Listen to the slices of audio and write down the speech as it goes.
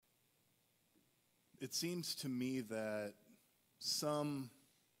It seems to me that some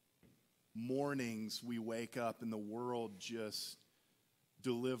mornings we wake up and the world just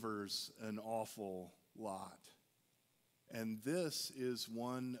delivers an awful lot. And this is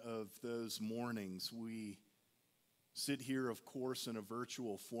one of those mornings. We sit here, of course, in a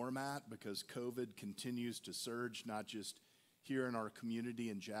virtual format because COVID continues to surge, not just here in our community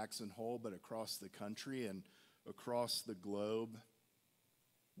in Jackson Hole, but across the country and across the globe.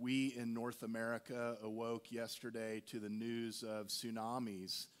 We in North America awoke yesterday to the news of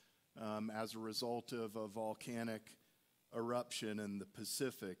tsunamis as a result of a volcanic eruption in the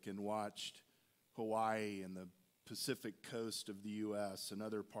Pacific, and watched Hawaii and the Pacific coast of the U.S. and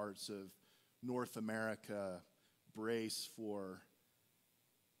other parts of North America brace for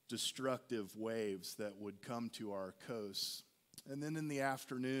destructive waves that would come to our coasts. And then in the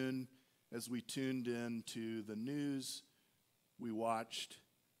afternoon, as we tuned in to the news, we watched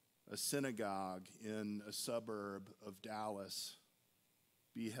a synagogue in a suburb of Dallas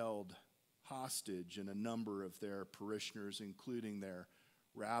be held hostage, and a number of their parishioners, including their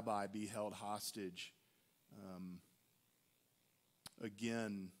rabbi, be held hostage.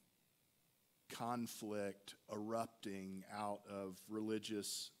 Again, conflict erupting out of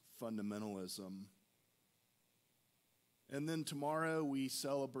religious fundamentalism. And then tomorrow we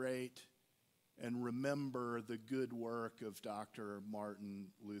celebrate and remember the good work of Dr. Martin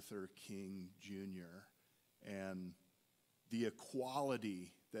Luther King Jr. and the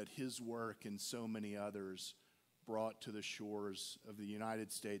equality that his work and so many others brought to the shores of the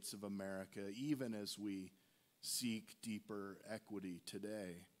United States of America, even as we seek deeper equity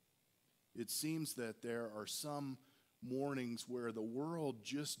today. It seems that there are some mornings where the world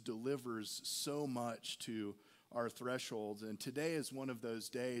just delivers so much to our thresholds, and today is one of those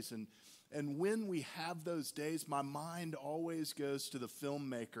days. And when we have those days, my mind always goes to the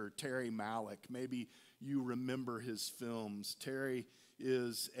filmmaker Terry Malick. Maybe you remember his films. Terry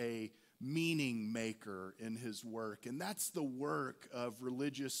is a meaning maker in his work, and that's the work of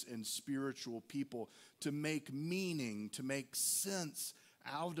religious and spiritual people, to make meaning, to make sense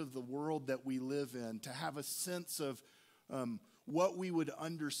out of the world that we live in, to have a sense of what we would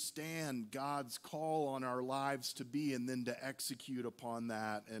understand God's call on our lives to be, and then to execute upon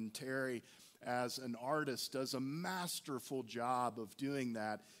that. And Terry, as an artist, does a masterful job of doing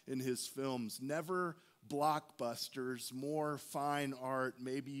that in his films. Never blockbusters, more fine art.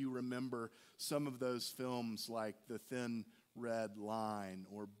 Maybe you remember some of those films like The Thin Red Line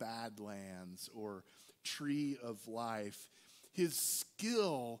or Badlands or Tree of Life. His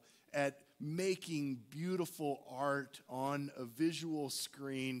skill at making beautiful art on a visual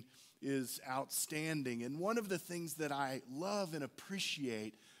screen is outstanding. And one of the things that I love and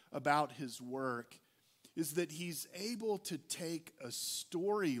appreciate about his work is that he's able to take a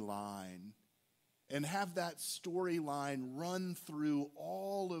storyline and have that storyline run through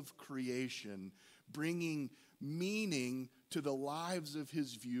all of creation, bringing meaning to the lives of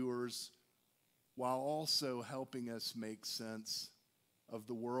his viewers, while also helping us make sense of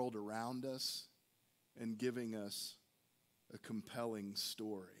the world around us and giving us a compelling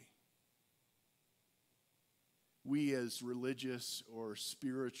story. We as religious or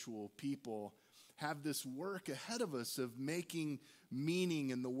spiritual people have this work ahead of us of making meaning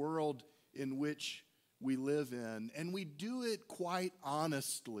in the world in which we live in. And we do it quite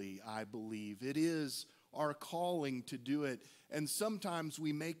honestly, I believe. It is our calling to do it. And sometimes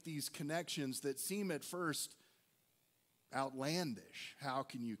we make these connections that seem at first outlandish. How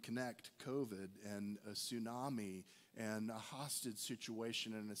can you connect COVID and a tsunami and a hostage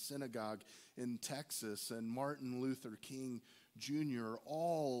situation in a synagogue in Texas and Martin Luther King Jr.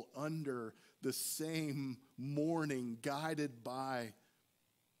 all under the same morning, guided by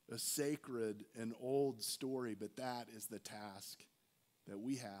a sacred and old story? But that is the task that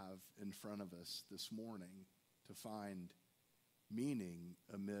we have in front of us this morning, to find meaning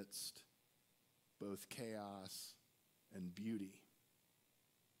amidst both chaos and beauty.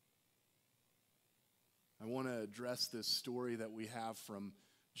 I want to address this story that we have from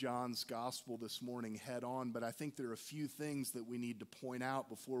John's Gospel this morning head on, but I think there are a few things that we need to point out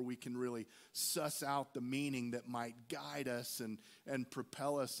before we can really suss out the meaning that might guide us and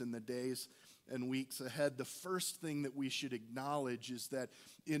propel us in the days and weeks ahead. The first thing that we should acknowledge is that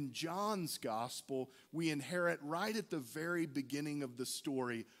in John's Gospel, we inherit right at the very beginning of the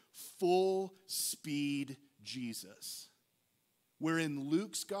story, full speed Jesus. Where in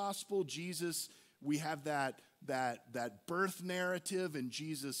Luke's Gospel, we have that birth narrative, and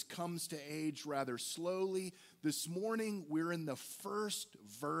Jesus comes to age rather slowly. This morning, we're in the first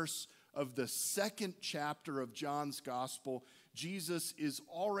verse of the second chapter of John's Gospel. Jesus is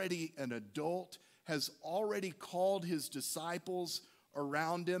already an adult, has already called his disciples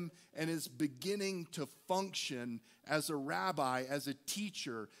around him and is beginning to function as a rabbi, as a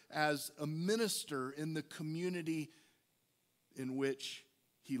teacher, as a minister in the community in which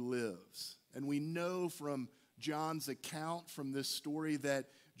he lives. And we know from John's account from this story that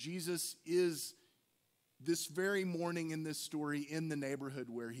Jesus is this very morning in this story in the neighborhood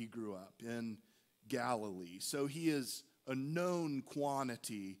where he grew up, in Galilee. So he is a known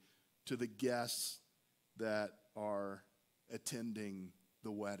quantity to the guests that are attending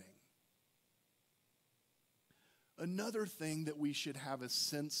the wedding. Another thing that we should have a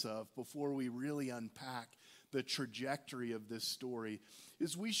sense of before we really unpack the trajectory of this story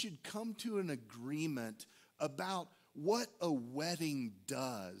is we should come to an agreement about what a wedding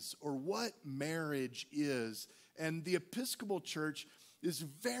does or what marriage is. And the Episcopal Church is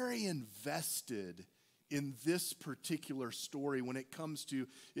very invested in this particular story when it comes to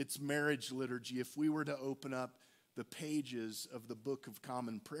its marriage liturgy. If we were to open up the pages of the Book of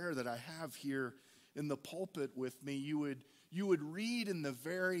Common Prayer that I have here in the pulpit with me, you would read in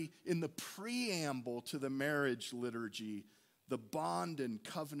the preamble to the marriage liturgy, the bond and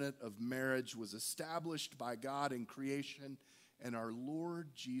covenant of marriage was established by God in creation, and our Lord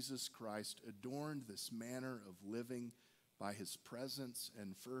Jesus Christ adorned this manner of living by his presence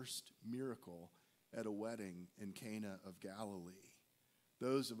and first miracle at a wedding in Cana of Galilee.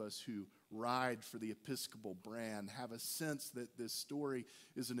 Those of us who ride for the Episcopal brand have a sense that this story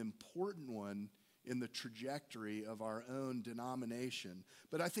is an important one in the trajectory of our own denomination.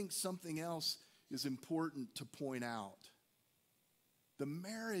 But I think something else is important to point out. The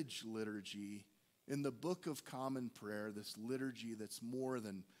marriage liturgy in the Book of Common Prayer, this liturgy that's more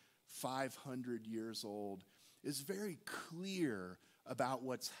than 500 years old, is very clear about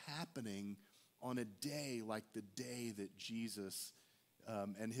what's happening on a day like the day that Jesus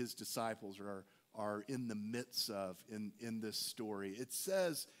and his disciples are in the midst of in this story. It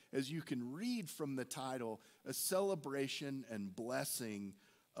says, as you can read from the title, a celebration and blessing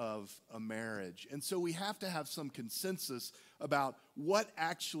of a marriage. And so we have to have some consensus about what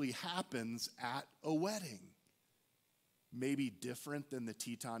actually happens at a wedding. Maybe different than the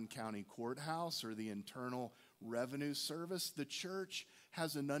Teton County Courthouse or the Internal Revenue Service. The church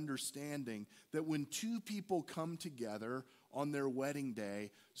has an understanding that when two people come together on their wedding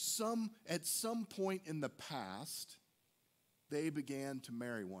day, at some point in the past, they began to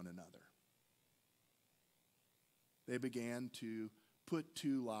marry one another. They began to put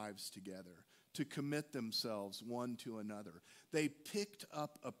two lives together, to commit themselves one to another. They picked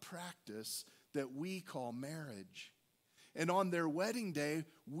up a practice that we call marriage. And on their wedding day,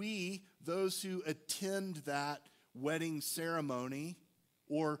 we, those who attend that wedding ceremony,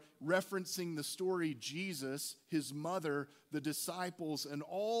 or referencing the story, Jesus, his mother, the disciples, and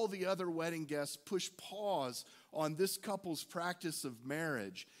all the other wedding guests push pause on this couple's practice of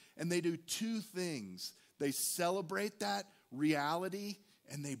marriage. And they do two things. They celebrate that reality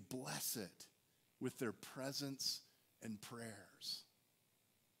and they bless it with their presence and prayers.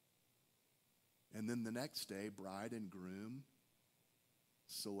 And then the next day, bride and groom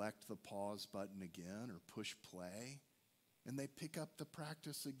select the pause button again or push play. And they pick up the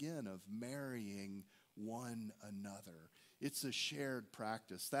practice again of marrying one another. It's a shared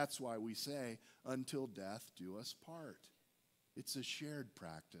practice. That's why we say, until death do us part. It's a shared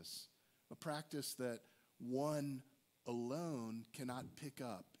practice, a practice that one alone cannot pick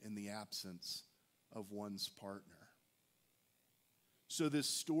up in the absence of one's partner. So this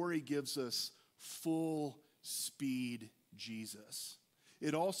story gives us full speed Jesus.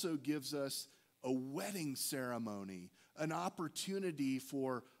 It also gives us a wedding ceremony, an opportunity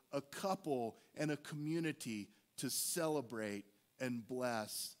for a couple and a community to celebrate and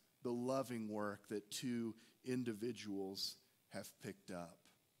bless the loving work that two individuals have picked up.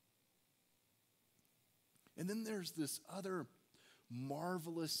 And then there's this other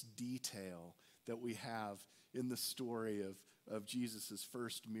marvelous detail that we have in the story of Jesus'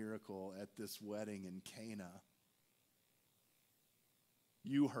 first miracle at this wedding in Cana.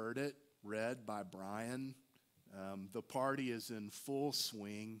 You heard it read by Brian. The party is in full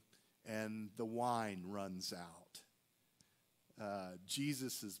swing and the wine runs out.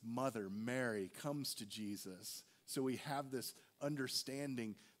 Jesus' mother, Mary, comes to Jesus. So we have this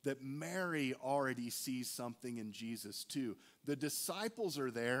understanding that Mary already sees something in Jesus too. The disciples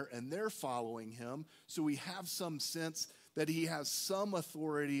are there and they're following him. So we have some sense that he has some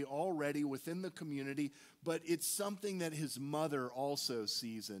authority already within the community, but it's something that his mother also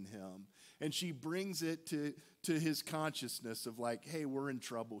sees in him. And she brings it to his consciousness of like, hey, we're in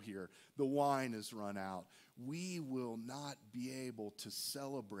trouble here. The wine has run out. We will not be able to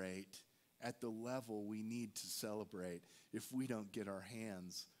celebrate at the level we need to celebrate if we don't get our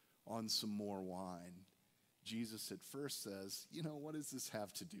hands on some more wine. Jesus at first says, what does this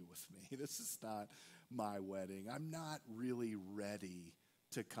have to do with me? This is not my wedding. I'm not really ready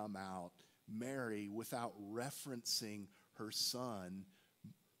to come out. Mary, without referencing her son,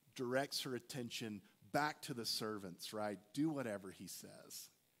 directs her attention back to the servants, right? Do whatever he says.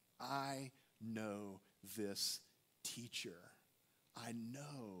 I know this teacher. I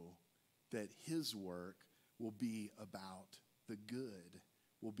know that his work will be about the good,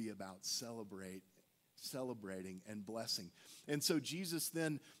 will be about celebrating and blessing. And so Jesus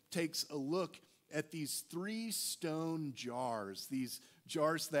then takes a look at these 3 stone jars, these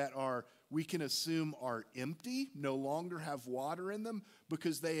jars that we can assume are empty, no longer have water in them,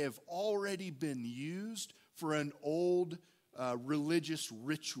 because they have already been used for an old religious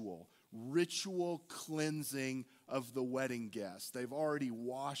ritual cleansing of the wedding guests. They've already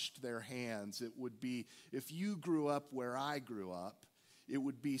washed their hands. It would be, if you grew up where I grew up, it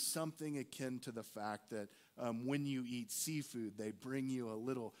would be something akin to the fact that when you eat seafood, they bring you a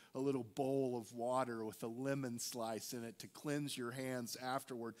little bowl of water with a lemon slice in it to cleanse your hands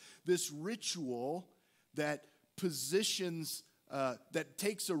afterward. This ritual that that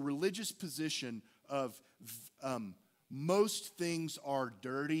takes a religious position of most things are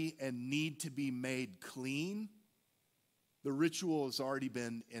dirty and need to be made clean. The ritual has already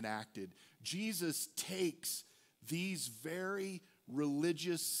been enacted. Jesus takes these very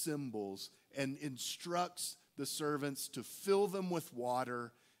religious symbols and instructs the servants to fill them with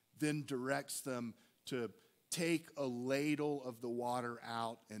water, then directs them to take a ladle of the water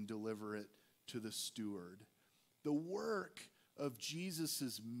out and deliver it to the steward. The work of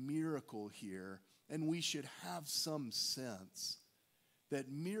Jesus' miracle here, and we should have some sense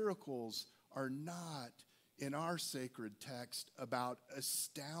that miracles are not, in our sacred text, about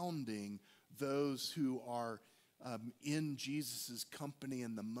astounding those who are in Jesus' company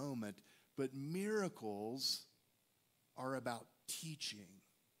in the moment, but miracles are about teaching.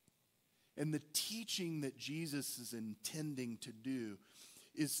 And the teaching that Jesus is intending to do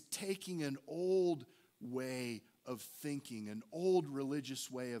is taking an old way of thinking, an old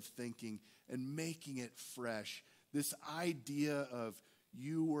religious way of thinking, and making it fresh. This idea of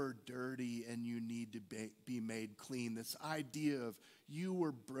you were dirty and you need to be made clean. This idea of you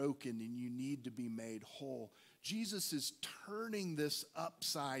were broken and you need to be made whole. Jesus is turning this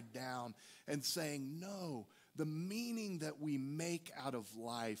upside down and saying, no, the meaning that we make out of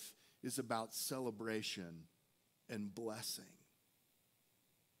life is about celebration and blessing.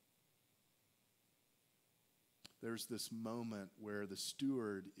 There's this moment where the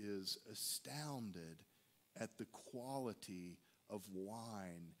steward is astounded at the quality of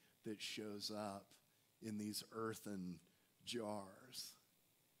wine that shows up in these earthen jars.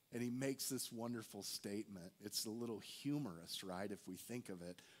 And he makes this wonderful statement. It's a little humorous, right, if we think of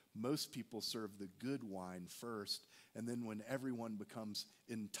it. Most people serve the good wine first, and then when everyone becomes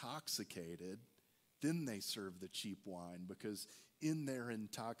intoxicated, then they serve the cheap wine, because in their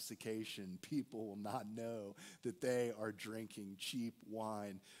intoxication, people will not know that they are drinking cheap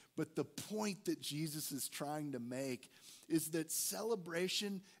wine. But the point that Jesus is trying to make is that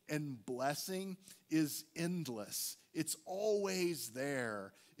celebration and blessing is endless. It's always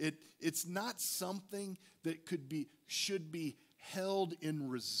there. It's not something that should be held in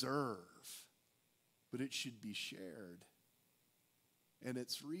reserve, but it should be shared. And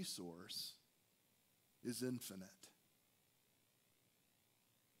its resource is infinite.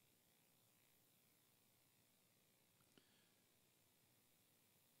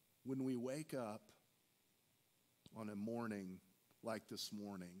 When we wake up on a morning like this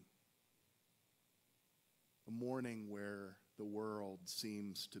morning, a morning where the world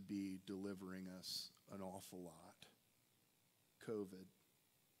seems to be delivering us an awful lot, COVID,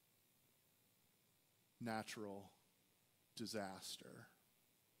 natural disaster,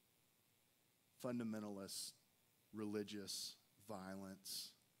 fundamentalist religious violence,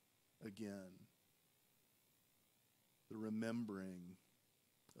 again, the remembering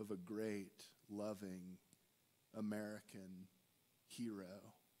of a great, loving American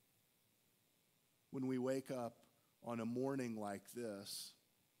hero. When we wake up on a morning like this,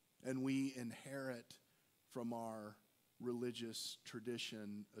 and we inherit from our religious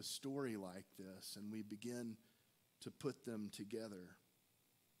tradition a story like this, and we begin to put them together,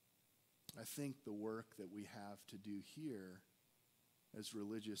 I think the work that we have to do here as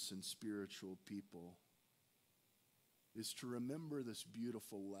religious and spiritual people is to remember this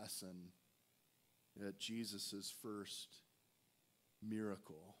beautiful lesson at Jesus' first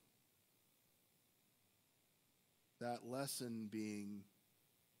miracle. That lesson being,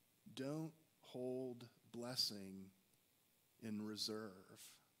 don't hold blessing in reserve.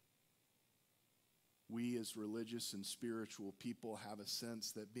 We as religious and spiritual people have a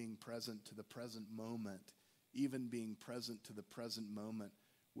sense that being present to the present moment, even being present to the present moment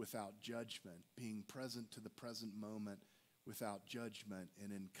without judgment, being present to the present moment without judgment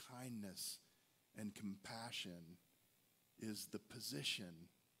and in kindness and compassion is the position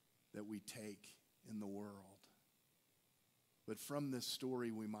that we take in the world. But from this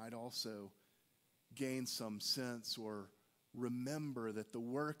story, we might also gain some sense or remember that the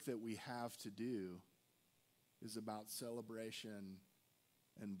work that we have to do is about celebration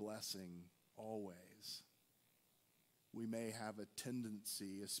and blessing always. We may have a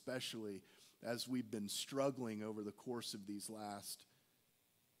tendency, especially as we've been struggling over the course of these last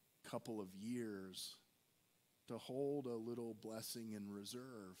couple of years, to hold a little blessing in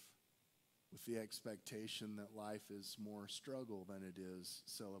reserve with the expectation that life is more struggle than it is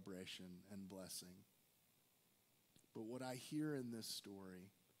celebration and blessing. But what I hear in this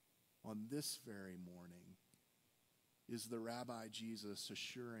story on this very morning is the Rabbi Jesus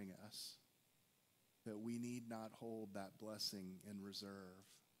assuring us that we need not hold that blessing in reserve,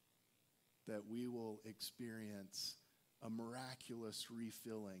 that we will experience a miraculous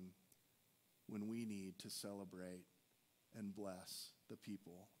refilling when we need to celebrate and bless the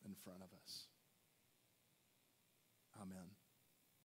people in front of us. Amen.